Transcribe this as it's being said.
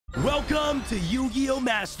Welcome to Yu-Gi-Oh!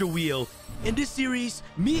 Master Wheel. In this series,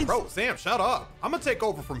 me and... Bro, Sam, shut up. I'm gonna take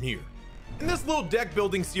over from here. In this little deck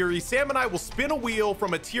building series, Sam and I will spin a wheel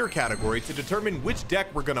from a tier category to determine which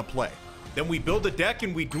deck we're gonna play. Then we build a deck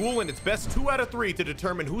and we duel, and it's best 2 out of 3 to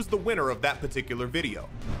determine who's the winner of that particular video.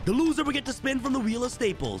 The loser will get to spin from the Wheel of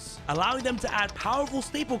Staples, allowing them to add powerful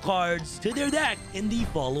staple cards to their deck in the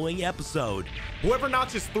following episode. Whoever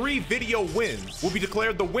notches 3 video wins will be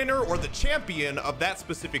declared the winner or the champion of that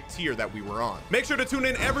specific tier that we were on. Make sure to tune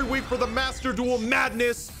in every week for the Master Duel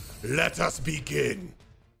Madness. Let us begin.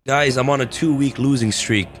 Guys, I'm on a 2-week losing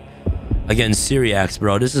streak against Syriax,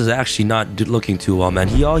 bro. This is actually not looking too well, man.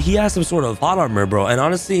 He has some sort of plot armor, bro. And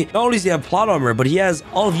honestly, not only does he have plot armor, but he has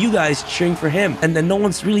all of you guys cheering for him, and then no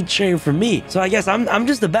one's really cheering for me. So I guess I'm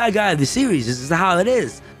just the bad guy of the series. This is how it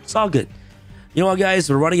is. It's all good. You know what, guys?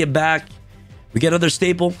 We're running it back. We get another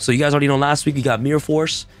staple. So you guys already know last week we got Mirror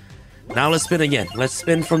Force. Now let's spin again. Let's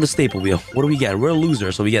spin from the staple wheel. What do we get? We're a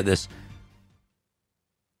loser, so we get this.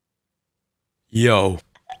 Yo.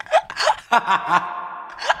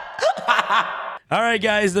 All right,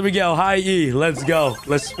 guys, there we go. High E. Let's go.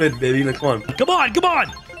 Let's spin, baby. Come on. Come on. Come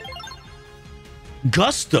on.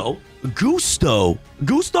 Gusto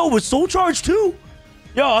with Soul Charge too.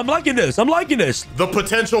 Yo, I'm liking this. I'm liking this. The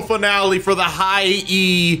potential finale for the high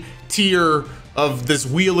E tier of this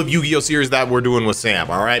Wheel of Yu-Gi-Oh series that we're doing with Sam,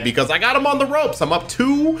 all right? Because I got him on the ropes. I'm up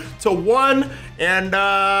 2-1, and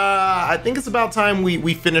I think it's about time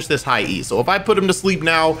we finish this high E. So if I put him to sleep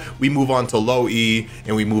now, we move on to low E,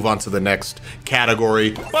 and we move on to the next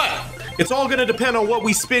category. But it's all gonna depend on what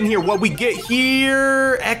we spin here, what we get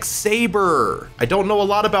here. X-Saber. I don't know a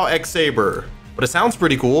lot about X-Saber, but it sounds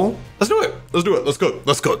pretty cool. Let's do it. Let's do it. Let's cook.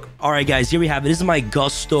 Let's cook. All right, guys, here we have it. This is my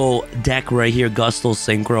Gusto deck right here, Gusto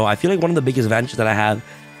Synchro. I feel like one of the biggest advantages that I have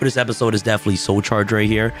for this episode is definitely Soul Charge right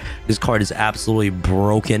here. This card is absolutely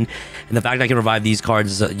broken. And the fact that I can revive these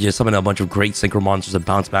cards, just summon a bunch of great Synchro monsters and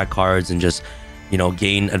bounce back cards and just, you know,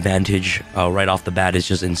 gain advantage right off the bat is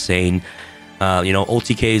just insane. You know,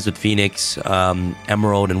 OTKs with Phoenix,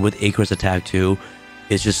 Emerald, and with Acre's Attack too.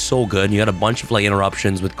 It's just so good. You got a bunch of like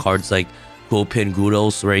interruptions with cards like Gopin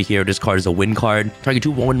Gudos right here. This card is a win card. Target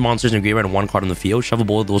 2 1 monsters in the graveyard and 1 card on the field. Shuffle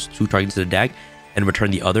both of those 2 targets to the deck and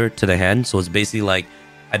return the other to the hand. So it's basically like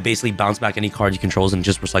I basically bounce back any card he controls and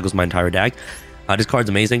just recycles my entire deck. This card's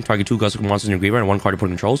amazing. Target 2 Gusto monsters in your graveyard and 1 card to put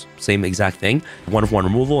controls. Same exact thing. 1-for-1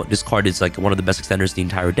 removal. This card is like one of the best extenders of the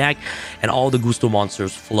entire deck. And all the Gusto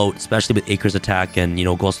monsters float, especially with Acre's Attack and, you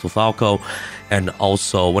know, Gusto Falco. And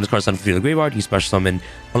also, when this card is sent from the graveyard, you can special summon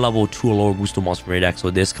a level 2 or lower Gusto monster from your deck.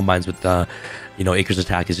 So this combines with, you know, Acre's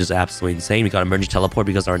Attack is just absolutely insane. We got Emergency Teleport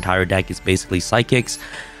because our entire deck is basically Psychics,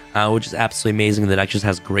 which is absolutely amazing. The deck just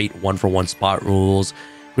has great 1-for-1 spot rules,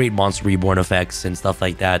 great monster reborn effects and stuff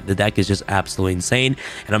like that. The deck is just absolutely insane,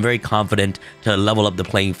 and I'm very confident to level up the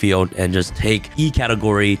playing field and just take E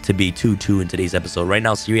category to be 2-2 in today's episode. Right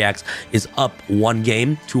now, Syriax is up 1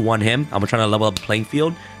 game, 2-1 him. I'm trying to level up the playing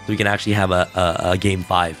field so we can actually have a game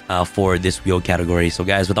 5 for this wheel category. So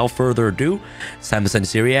guys, without further ado, it's time to send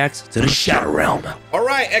Syriax to the Shadow Realm. All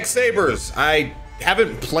right, X-Sabers. I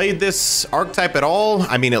haven't played this archetype at all.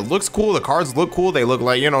 I mean, it looks cool. The cards look cool. They look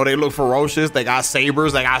like, you know, they look ferocious. They got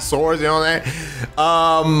sabers. They got swords, you know that.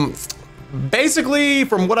 Basically,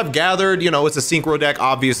 from what I've gathered, you know, it's a synchro deck.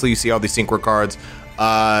 Obviously, you see all these synchro cards.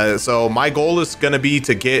 So my goal is going to be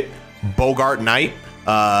to get Bogart Knight.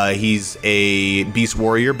 He's a beast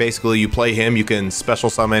warrior. Basically, you play him, you can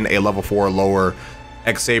special summon a level 4 or lower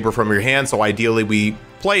X-Saber from your hand. So ideally, we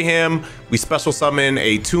play him. We special summon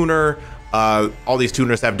a tuner. All these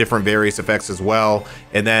tuners have different various effects as well.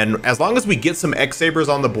 And then as long as we get some X-Sabers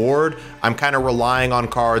on the board, I'm kind of relying on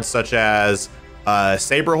cards such as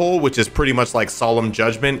Saber Hole, which is pretty much like Solemn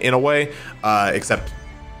Judgment in a way, except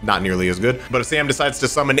not nearly as good. But if Sam decides to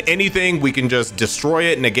summon anything, we can just destroy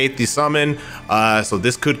it, negate the summon. So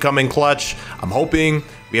this could come in clutch. I'm hoping.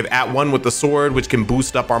 We have @1 with the sword, which can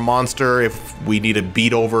boost up our monster if we need to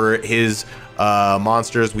beat over his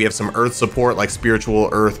monsters. We have some earth support like Spiritual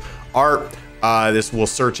Earth Art. This will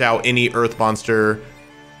search out any earth monster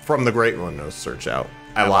from the great one. No, search out.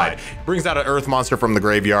 I lied. Brings out an earth monster from the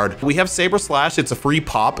graveyard. We have Saber Slash. It's a free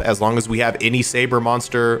pop as long as we have any Saber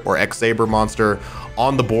monster or X-Saber monster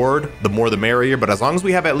on the board. The more the merrier. But as long as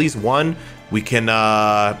we have at least one, we can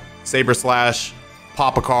Saber Slash,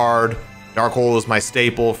 pop a card. Dark Hole is my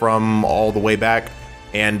staple from all the way back.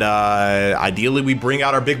 And ideally, we bring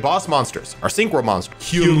out our big boss monsters, our synchro monster.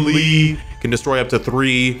 Hyun Lee can destroy up to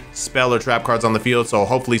 3 spell or trap cards on the field. So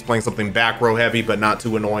hopefully he's playing something back row heavy, but not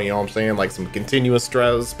too annoying, you know what I'm saying? Like some continuous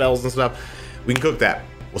spells and stuff. We can cook that.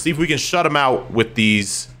 We'll see if we can shut him out with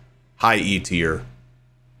these high E tier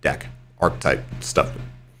deck, archetype stuff.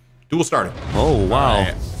 Duel starting. Oh, wow. All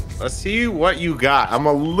right, let's see what you got. I'm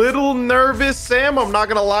a little nervous, Sam. I'm not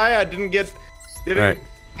gonna lie. I didn't. Right.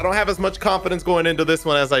 I don't have as much confidence going into this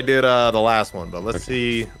one as I did the last one. But let's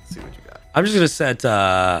see. Let's see what you got. I'm just gonna set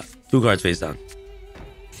 2 cards face down.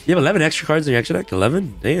 You have 11 extra cards in your extra deck.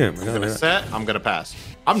 11? Damn. I'm gonna set. I'm gonna pass.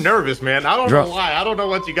 I'm nervous, man. I don't Draw. know why. I don't know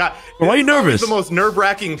what you got. Why are you nervous? The most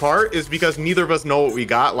nerve-wracking part is because neither of us know what we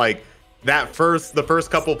got. Like the first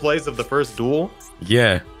couple plays of the first duel.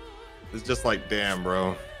 Yeah. It's just like, damn,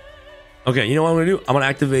 bro. Okay, you know what I'm gonna do? I'm gonna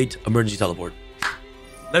activate emergency teleport.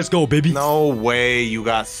 Let's go, baby. No way you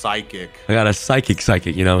got psychic. I got a psychic,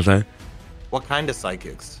 you know what I'm saying? What kind of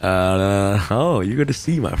psychics? Oh, you're gonna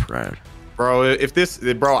see, my friend. Bro,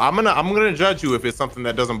 I'm gonna judge you if it's something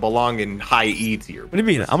that doesn't belong in high E tier. What do you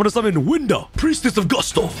mean? I'm gonna summon Winda, Priestess of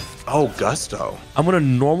Gusto. Oh, Gusto. I'm gonna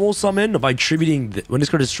normal summon by attributing when this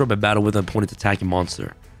card is destroyed by battle with an opponent's attacking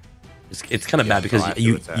monster. It's kind of bad because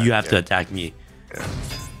you have to attack me. Yeah.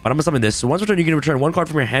 But I'm gonna summon this. So once per turn, you can return 1 card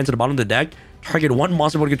from your hand to the bottom of the deck, target 1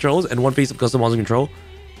 monster opponent controls, and 1 face of custom monster control.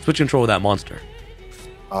 Switch control of that monster.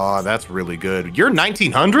 Oh, that's really good. You're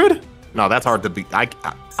 1900? No, that's hard to beat. I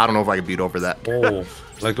don't know if I could beat over that. Oh,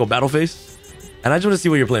 let's go battle face. And I just want to see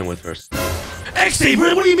what you're playing with first.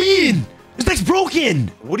 X-Saber, what do you mean? This deck's broken.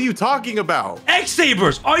 What are you talking about?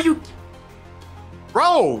 X-Sabers, are you?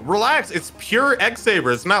 Bro, relax. It's pure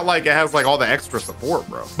X-Saber. It's not like it has like all the extra support,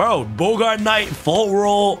 bro. Bro, Bogart Knight, Fault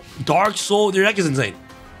Roll, Dark Soul. Your deck is insane.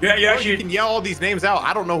 You can yell all these names out.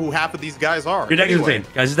 I don't know who half of these guys are. Your deck is insane.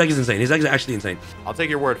 Guys, his deck is insane. His deck is actually insane. I'll take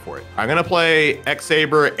your word for it. I'm going to play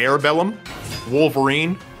X-Saber, Airbellum,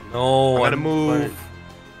 Wolverine. No. I'm going to move.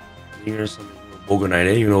 You're going to Bogart Knight,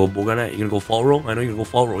 eh? You're going to go Bogart Knight? You're going to go Fault Roll? I know you're going to go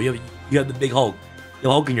Fault Roll. You have the big Hulk. You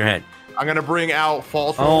have Hulk in your hand. I'm going to bring out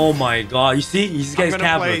False Roll. Oh my god. You see? These guys I'm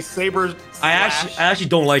going to play Saber I actually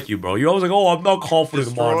don't like you, bro. You're always like, oh, I'm not confident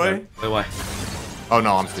in Wait, why? Oh,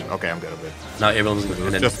 no, I'm stupid. Okay, I'm good. No, everyone's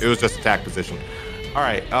gonna it was just attack position. All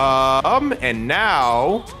right. And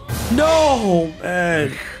now. No,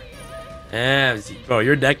 man. Damn, bro,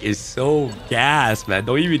 your deck is so gas, man.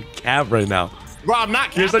 Don't even cap right now. Bro, I'm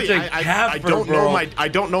not capping. You're such a capper, I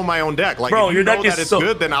don't know my own deck. Like, bro, if your you know deck that is it's so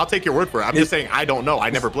good, then I'll take your word for it. I'm just saying I don't know. I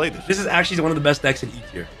never played this. This is actually one of the best decks in E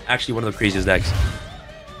tier. Actually, one of the craziest decks.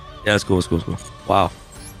 Yeah, that's cool. Wow.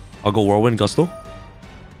 I'll go Whirlwind Gusto.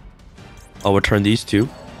 I'll return these 2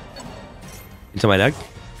 into my deck.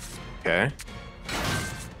 Okay.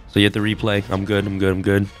 So you have to replay. I'm good.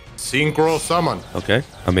 Synchro Summon. Okay,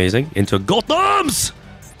 amazing. Into Gothams!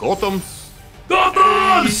 Gotham's.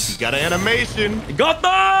 Gothams! You got an animation.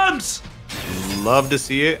 Gothams! Love to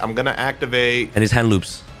see it. I'm going to activate. And his hand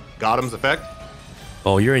loops. Gotham's effect.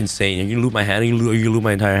 Oh, you're insane. You can loop my hand. You can loop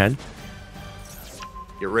my entire hand.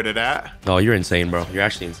 Get rid of that. Oh, you're insane, bro. You're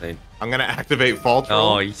actually insane. I'm gonna activate Fault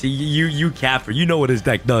Roll. Oh, you see, you capper. You know what his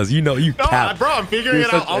deck does. You cap. Bro, I'm figuring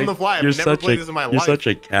it out on the fly. I've never played this in my life. You're such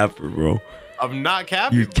a capper, bro. I'm not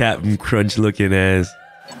capping. You Captain Crunch looking ass.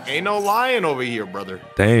 Ain't no lying over here, brother.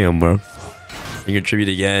 Damn, bro. You can tribute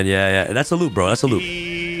again. Yeah. That's a loop, bro. That's a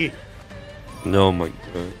loop. No, my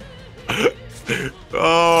god.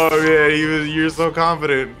 Oh, man. You're so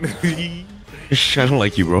confident. I don't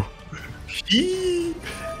like you, bro.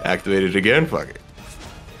 Activate it again. Fuck it.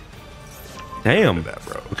 Damn. That,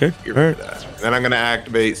 bro. Okay. All right. Then I'm going to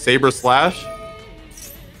activate Saber Slash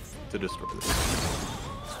to destroy this.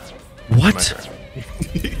 What?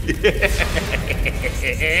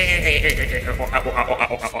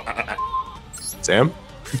 Sam?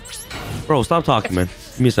 Bro, stop talking, man.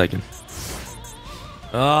 Give me a second.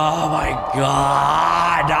 Oh my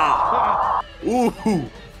god. Ooh.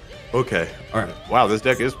 Okay. All right. Wow, this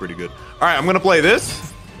deck is pretty good. All right, I'm going to play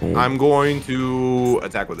this. I'm going to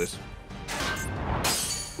attack with this.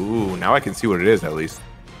 Ooh, now I can see what it is at least.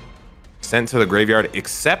 Sent to the graveyard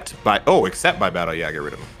except by battle. Yeah, get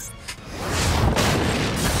rid of him.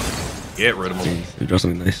 Get rid of him. You draw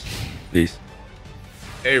something nice. Please.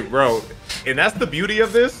 Hey, bro. And that's the beauty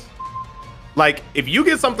of this. Like, if you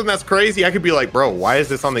get something that's crazy, I could be like, bro, why is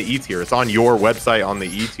this on the E tier? It's on your website on the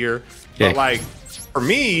E tier. Yeah. But like, for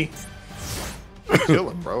me, I'm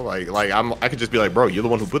chilling, bro. I could just be like, bro, you're the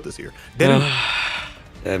one who put this here. Then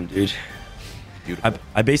damn, dude. Beautiful.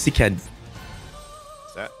 I basically can't.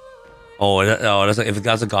 What's that? That's like, if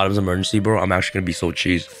that's a Gotham's emergency, bro, I'm actually gonna be so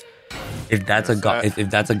cheesed. If that's if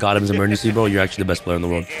that's a Gotham's emergency, bro, you're actually the best player in the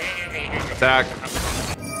world. Attack.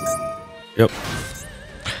 Yep.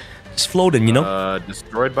 Just floating, you know.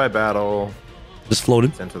 Destroyed by battle. Just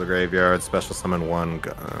floating. Sent to the graveyard. Special summon 1.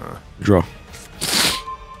 Draw.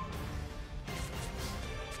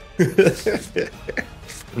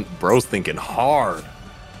 Bro's thinking hard.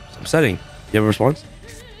 I'm setting. You have a response?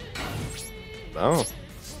 No,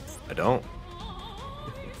 I don't.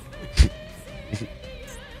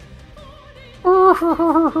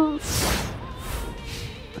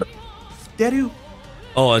 Daddy.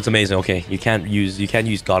 Oh, it's amazing. Okay, you can't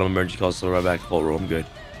use God of emergency calls to right back full roll. I'm good.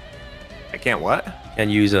 I can't what?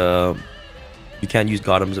 You can't use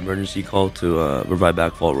Gotham's emergency call to revive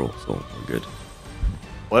back fall roll, so we're good.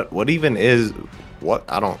 What even is what?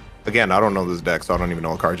 I don't know this deck, so I don't even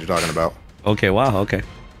know what cards you're talking about. Okay, wow, okay.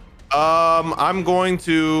 I'm going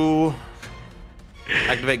to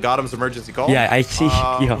activate Gotham's emergency call. Yeah, I see.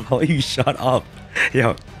 Yo, you shut up.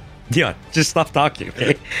 Yo, just stop talking,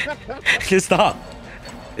 okay? Just stop.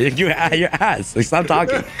 Your ass. Like, stop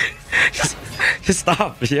talking. just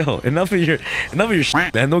stop. Yo, enough of your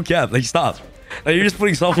shit, man. No cap. Like, stop. Like, you're just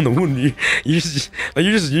putting salt on the wound. You're just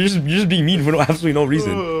being mean for absolutely no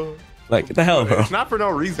reason. Like, what the hell, bro? It's not for no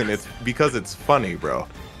reason. It's because it's funny, bro.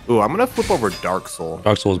 Ooh, I'm gonna flip over Dark Soul.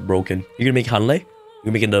 Dark Soul is broken. You're gonna make Hanley? You're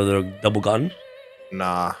gonna make another double gun?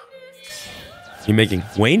 Nah. You're making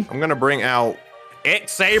Wayne? I'm gonna bring out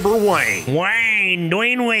X-Saber Wayne.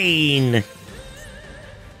 Dwayne Wayne.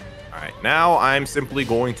 Alright, now I'm simply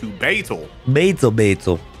going to Beetle. Beetle.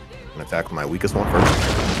 I'm gonna attack my weakest one first.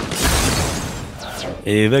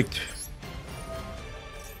 Evict.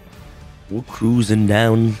 We're cruising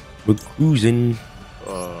down. We're cruising.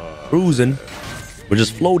 Cruising. We're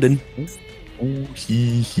just floating. Ooh,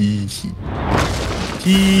 hee hee hee.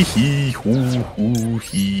 Hee hee hoo hoo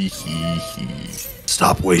hee hee hee.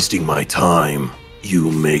 Stop wasting my time.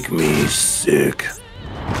 You make me sick.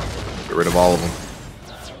 Get rid of all of them.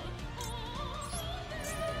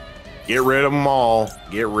 Get rid of them all.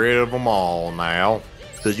 Get rid of them all now.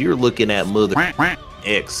 Because you're looking at Mother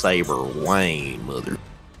X-Saber Wayne, mother.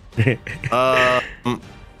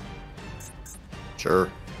 Sure.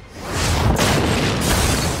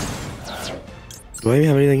 Do I even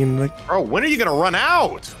have anything in the deck? Bro, when are you gonna run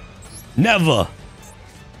out? Never.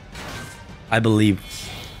 I believe.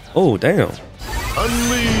 Oh, damn.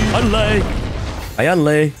 Unlay. I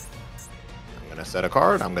unlay. I'm gonna set a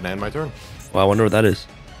card. I'm gonna end my turn. Wow, I wonder what that is.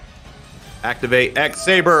 Activate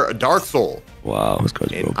X-Saber Dark Soul. Wow, this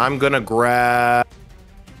card's And broken. I'm gonna grab.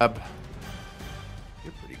 You're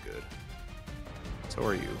pretty good. So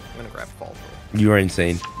are you. I'm gonna grab Fall Throw. You are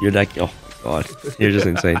insane. Your deck. Oh my god, you're just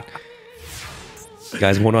insane.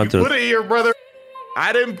 Guys, hold on to. Put it here, brother.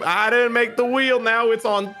 I didn't make the wheel. Now it's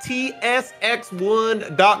on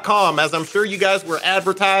tsx1.com, as I'm sure you guys were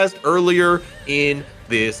advertised earlier in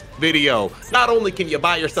this video. Not only can you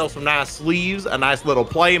buy yourself some nice sleeves, a nice little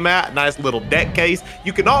play mat, nice little deck case,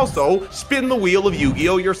 you can also spin the wheel of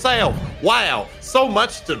Yu-Gi-Oh yourself. Wow, so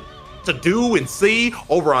much to do and see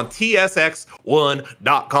over on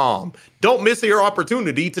tsx1.com. Don't miss your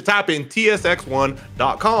opportunity to type in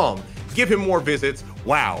tsx1.com. Give him more visits.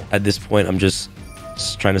 Wow. At this point, I'm just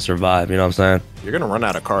trying to survive. You know what I'm saying? You're gonna run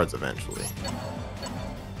out of cards eventually.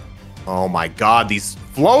 Oh my god, these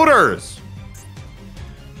floaters!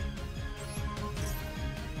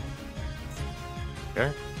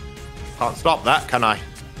 Okay. Can't stop that, can I?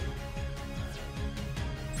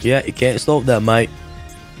 Yeah, you can't stop that, mate.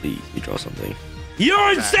 Please, you draw something.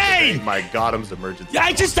 You're insane! My Gotham's emergency.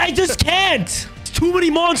 I just can't. It's too many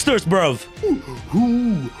monsters, bro.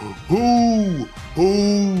 Ooh.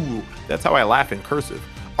 That's how I laugh in cursive.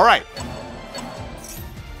 All right.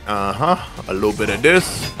 A little bit of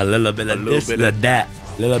this. A little bit of this, a little bit of that.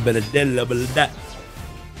 A little bit of this, a little bit of that.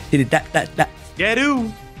 Hit it, that. Yeah,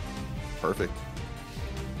 do. Perfect.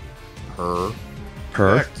 Her.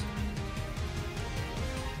 Perfect.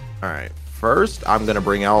 All right. First, I'm gonna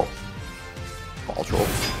bring out Ball Troll.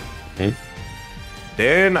 Okay.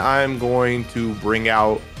 Then I'm going to bring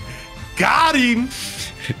out Got him.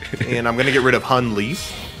 And I'm gonna get rid of Hunley.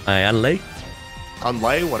 I unlay.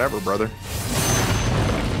 Unlay, whatever, brother.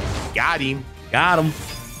 Got him. Got him.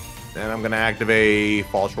 Then I'm gonna activate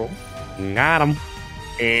Fall Troll. Got him.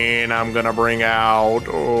 And I'm gonna bring out.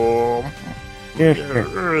 I'll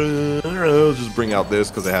just bring out this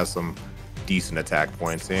because it has some decent attack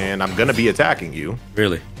points, and I'm gonna be attacking you.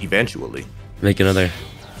 Really? Eventually. Make another.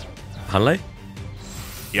 Hunley?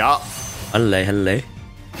 Yeah. Hunley.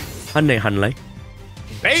 Hunley.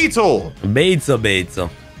 Beetle. Beetle.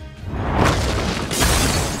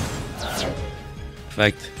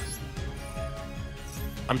 Perfect.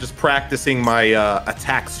 I'm just practicing my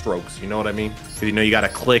attack strokes. You know what I mean? 'Cause, you know, you gotta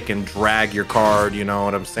click and drag your card. You know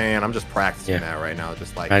what I'm saying? I'm just practicing that right now.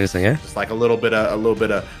 Just like practicing, yeah. Just like a little bit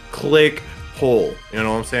of click pull. You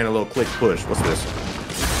know what I'm saying? A little click push. What's this?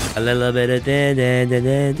 A little bit of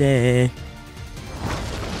da.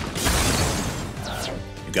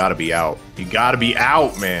 You gotta be out. You gotta be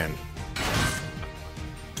out, man.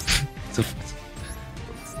 So, What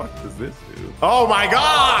the fuck does this do? Oh my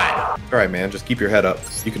god! All right, man. Just keep your head up.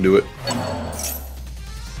 You can do it.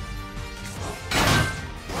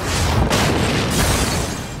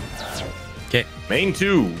 okay. Main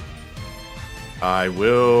 2. I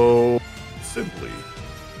will simply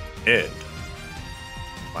end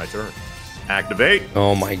my turn. Activate.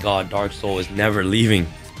 Oh my god, Dark Soul is never leaving.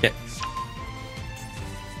 Okay.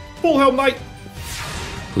 Full Helm Knight.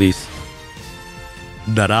 Please.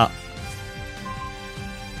 Da-da.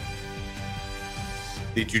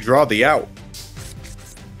 Did you draw the out?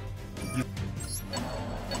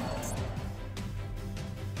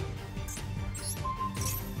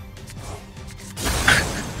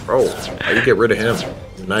 Bro, how you get rid of him?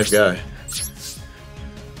 He's a nice guy.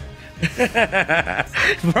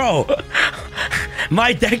 Bro,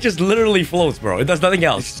 my deck just literally floats, bro. It does nothing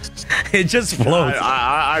else. It just floats.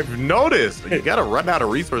 I've noticed. You gotta run out of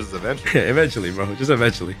resources eventually. Eventually, bro. Just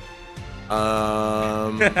eventually.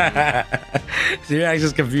 So you're actually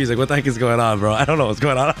just confused. Like, what the heck is going on, bro? I don't know what's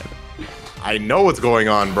going on. I know what's going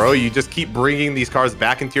on, bro. You just keep bringing these cards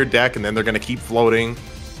back into your deck, and then they're gonna keep floating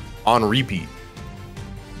on repeat.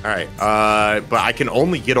 All right, but I can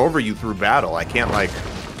only get over you through battle. I can't, like,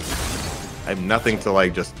 I have nothing to,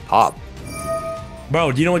 like, just pop.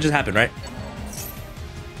 Bro, do you know what just happened, right?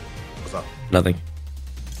 What's up? Nothing.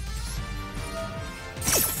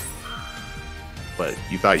 But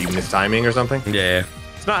you thought you missed timing or something? Yeah.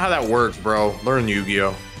 It's not how that works, bro. Learn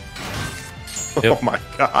Yu-Gi-Oh. Yep. Oh my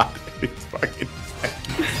god, it's fucking,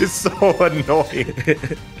 it's so annoying.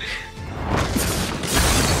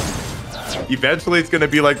 Eventually, it's gonna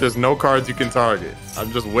be like there's no cards you can target.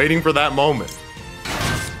 I'm just waiting for that moment.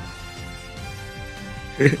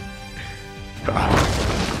 God.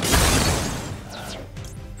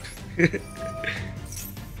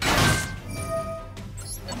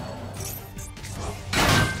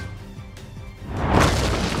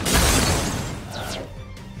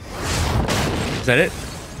 Is that it?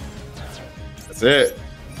 That's it.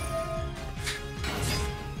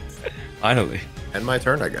 Finally. End my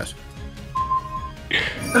turn, I guess.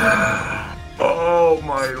 Oh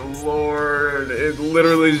my lord. It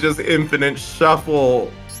literally is just infinite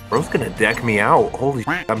shuffle. Bro's gonna deck me out. Holy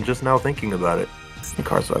shit, I'm just now thinking about it. The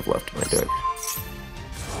cards I've left in my deck.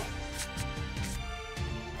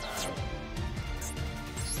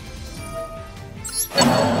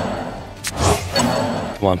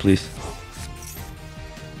 Come on, please.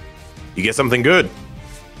 You get something good.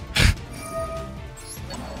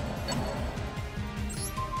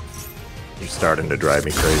 You're starting to drive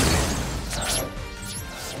me crazy.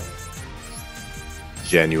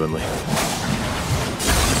 Genuinely.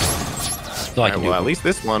 So I can Well, at least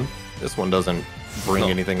this one doesn't bring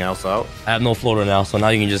anything else out. I have no floater now, so now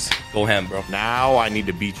you can just go ham, bro. Now I need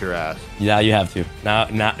to beat your ass. Yeah, you have to. Now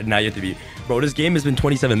you have to be. Bro, this game has been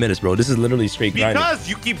 27 minutes, bro. This is literally straight grinding. Because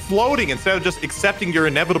you keep floating instead of just accepting your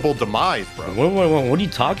inevitable demise, bro. What are you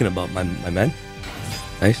talking about, my man?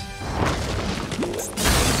 Nice.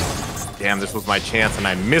 Damn, this was my chance and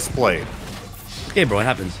I misplayed. Okay, bro, it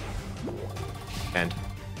happens. And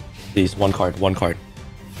Please, one card.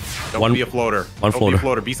 don't be a floater. One Don't floater. be a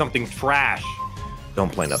floater. Be something trash.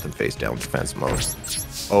 Don't play nothing face down defense mode.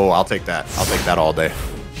 Oh, I'll take that. I'll take that all day.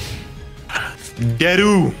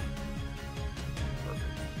 Dedu.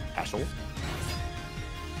 Ashel.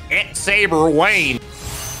 It Saber Wayne.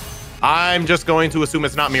 I'm just going to assume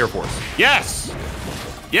it's not Mirror Force. Yes.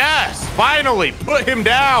 Yes. Finally, put him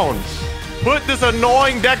down. Put this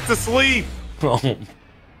annoying deck to sleep. Oh.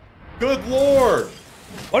 Good lord.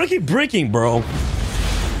 Why do I keep breaking, bro?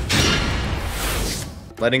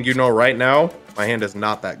 Letting you know right now, my hand is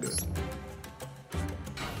not that good.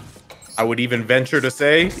 I would even venture to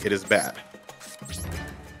say it is bad.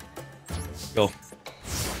 Go.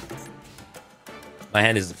 My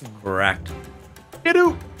hand is cracked.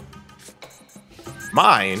 Dedu.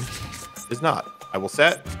 Mine is not. I will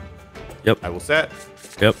set. Yep. I will set.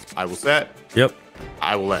 Yep. I will set. Yep.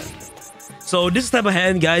 I will end. So this type of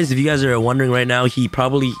hand, guys, if you guys are wondering right now, he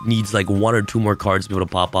probably needs like 1 or 2 more cards to be able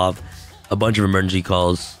to pop off a bunch of emergency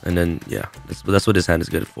calls, and then yeah, that's what this hand is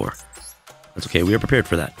good for. That's okay. We are prepared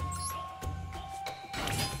for that.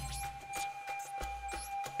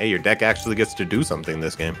 Hey, your deck actually gets to do something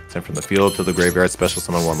this game. Send from the field to the graveyard, special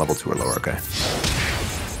summon 1 level 2 or lower. Okay.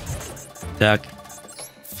 Attack.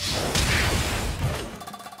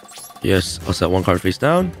 Yes, I'll set 1 card face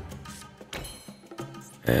down.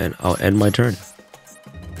 And I'll end my turn.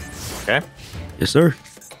 Okay. Yes, sir.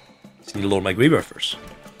 Just need to load my graveyard first.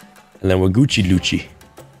 And then we're Gucci Lucci.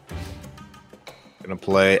 Gonna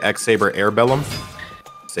play X Saber Airbellum.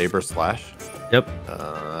 Saber slash. Yep.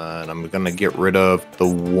 And I'm gonna get rid of the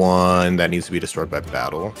one that needs to be destroyed by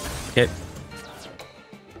battle. Okay.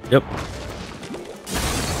 Yep.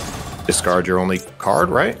 Discard your only card,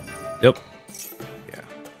 right? Yep. Yeah.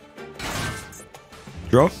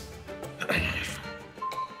 Draw.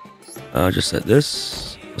 Just set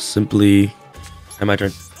this. Simply end my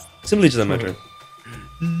turn. Simply just end my turn.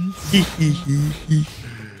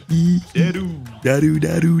 Dadu,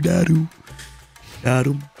 dadu, dadu.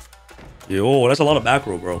 Dadu. Yo, that's a lot of back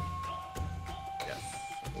row, bro. Yes.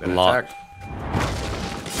 A lot.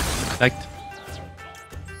 Effect.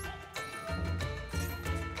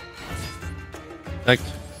 Effect.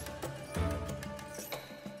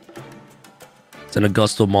 Send a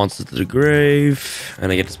Gusto monster to the grave,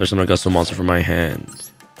 and I get the special Gusto monster from my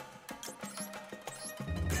hand.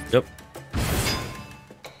 Yep.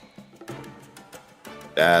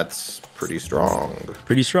 That's pretty strong.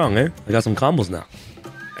 Pretty strong, eh? I got some combos now.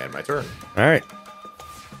 And my turn. All right.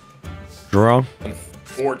 Draw.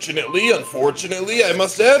 Unfortunately, I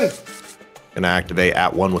must end. Gonna activate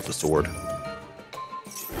at one with the sword.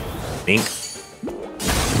 Ink.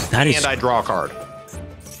 That is. And I draw a card.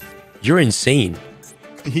 You're insane.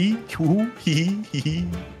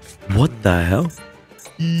 What the hell?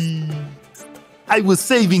 I was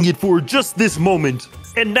saving it for just this moment,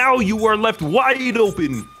 and now you are left wide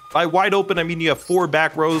open. By wide open, I mean you have 4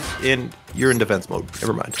 back rows and you're in defense mode.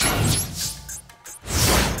 Never mind.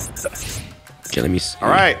 Okay, let me see. All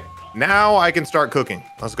right, now I can start cooking.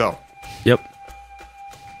 Let's go. Yep.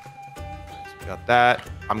 Got that.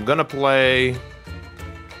 I'm gonna play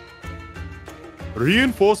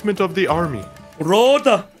Reinforcement of the Army.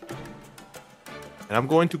 Rota. And I'm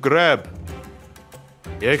going to grab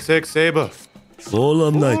the XX Saber.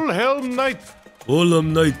 Solemn night. Full Helm Knight.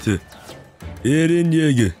 Solemn night. Eren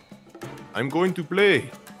Jäger. I'm going to play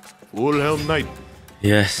Full Helm Knight.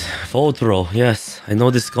 Yes. Full throw. Yes. I know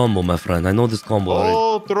this combo, my friend. I know this combo already.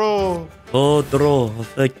 Otro. Full throw.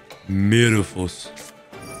 Effect. Mirafos.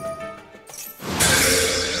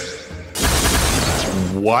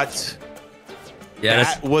 What? Yeah.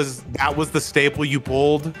 That was the staple you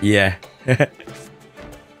pulled? Yeah.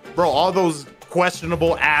 Bro, all those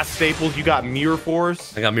questionable ass staples, you got Mirror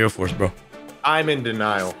Force? I got Mirror Force, bro. I'm in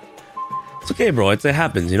denial. It's okay, bro. It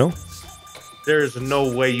happens, you know? There's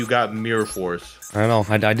no way you got Mirror Force. I know.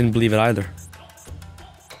 I didn't believe it either.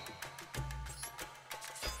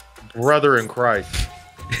 Brother in Christ.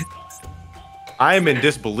 I am in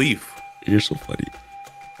disbelief. You're so funny.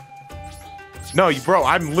 No, bro,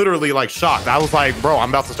 I'm literally like shocked. I was like, bro, I'm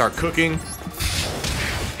about to start cooking.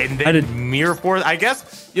 And then Mirror Force, I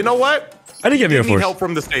guess, you know what? I didn't get Mirror He Force. needed help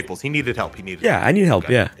from the staples. He needed help. Yeah, I need help.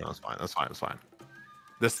 Okay. Yeah. That's fine. That's fine.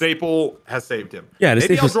 The staple has saved him. Yeah,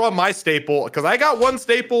 Maybe I'll draw my staple because I got one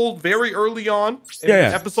staple very early on in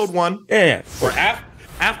episode 1. Yeah. Or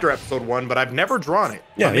after episode 1, but I've never drawn it.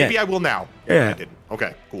 Yeah, But maybe I will now. Yeah. I didn't.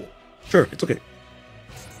 Okay, cool. Sure, it's okay.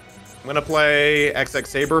 I'm gonna play XX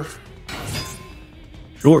Saber.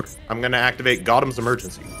 Sure. I'm gonna activate Gotham's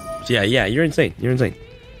Emergency. Yeah, you're insane. You're insane.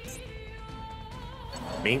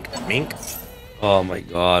 Mink. Oh my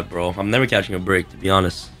god, bro. I'm never catching a break, to be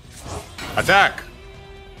honest. Attack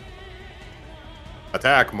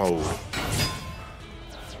mode.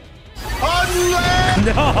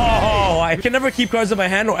 No, I can never keep cards in my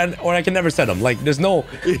hand, or I can never set them. Like, there's no,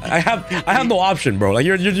 I have no option, bro. Like,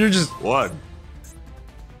 you're just One.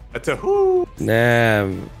 A 2.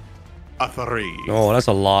 damn. A 3. Oh, that's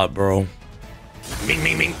a lot, bro.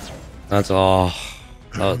 Ming. That's all.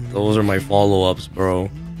 Those are my follow-ups, bro.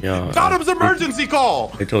 Yeah. Gotham's Emergency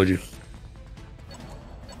Call. I told you.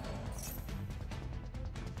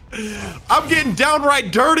 I'm getting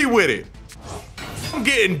downright dirty with it. I'm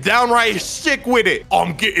getting downright sick with it.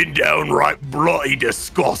 I'm getting downright bloody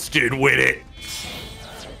disgusted with it.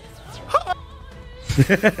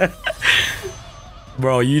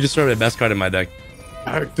 Bro, you destroyed the best card in my deck.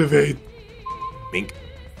 Activate. Mink.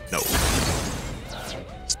 No.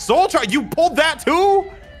 Soul Charge. You pulled that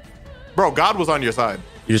too? Bro, God was on your side.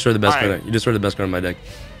 You destroyed the best All right. card. You destroyed the best card in my deck.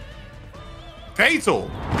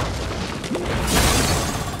 Fatal.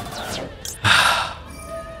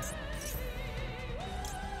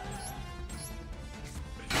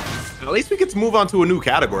 At least we get to move on to a new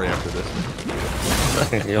category after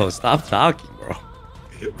this. Yo, stop talking, bro.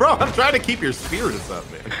 Bro, I'm trying to keep your spirits up,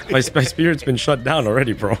 man. My spirit's been shut down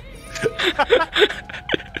already, bro.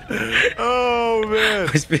 Oh, man.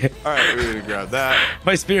 My spirit. All right, we need to grab that.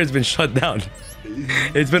 My spirit's been shut down.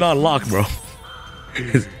 It's been on lock, bro.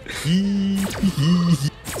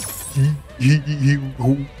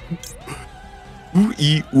 Ooh,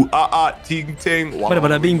 ee, ooh, ah, ah, ting, ting. Bada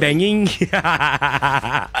bada bing banging.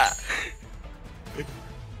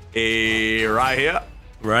 Hey, right here.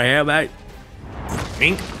 Right here, mate.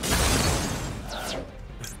 Pink.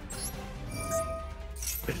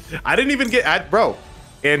 I didn't even get, bro.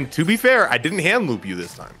 And to be fair, I didn't hand loop you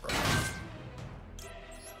this time, bro.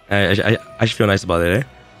 I should feel nice about it, eh?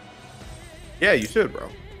 Yeah, you should, bro.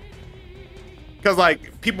 Because,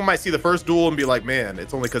 like, people might see the first duel and be like, man,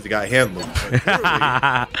 it's only because he got hand looped.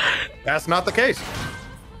 Like, that's not the case.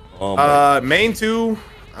 Oh, main 2,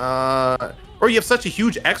 or you have such a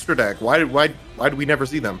huge extra deck. Why do we never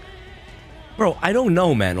see them? bro, I don't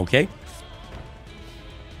know, man. Okay.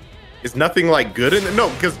 Is nothing like good in it? No,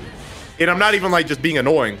 because, and I'm not even like just being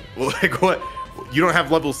annoying. Like, what? You don't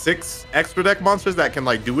have level 6 extra deck monsters that can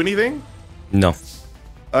like do anything? No.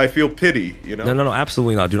 I feel pity, you know? No,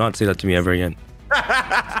 absolutely not. Do not say that to me ever again.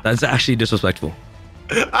 That's actually disrespectful.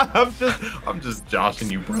 I'm just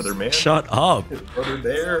joshing you, brother, man. Shut up. Brother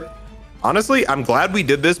there. Honestly, I'm glad we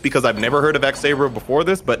did this because I've never heard of X-Saber before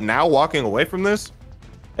this, but now walking away from this,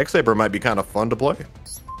 X-Saber might be kind of fun to play.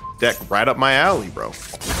 Deck right up my alley, bro.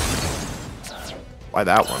 Why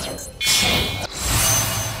that one?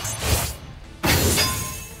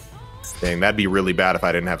 Dang, that'd be really bad if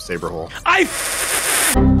I didn't have Saber Hole.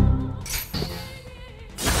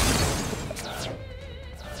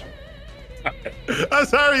 I'm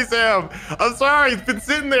sorry, Sam. I'm sorry. It's been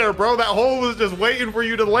sitting there, bro. That hole was just waiting for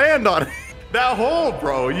you to land on it. That hole,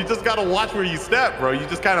 bro. You just gotta watch where you step, bro. You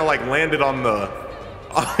just kind of like landed on the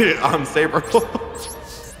on Saber Hole.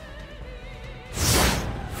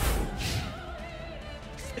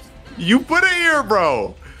 You put it here,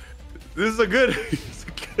 bro. This is a good. It's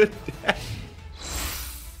a good deck.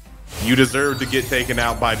 You deserve to get taken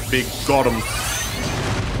out by big Gotams.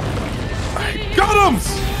 Gotams!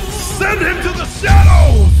 Send him to the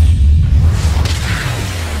shadows!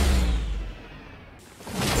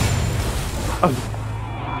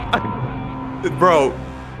 Bro,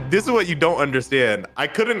 this is what you don't understand. I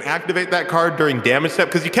couldn't activate that card during damage step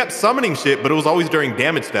because you kept summoning shit, but it was always during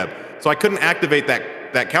damage step. So I couldn't activate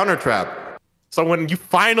that counter trap. So when you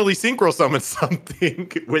finally synchro summon something,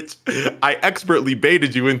 which I expertly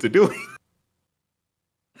baited you into doing,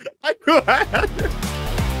 I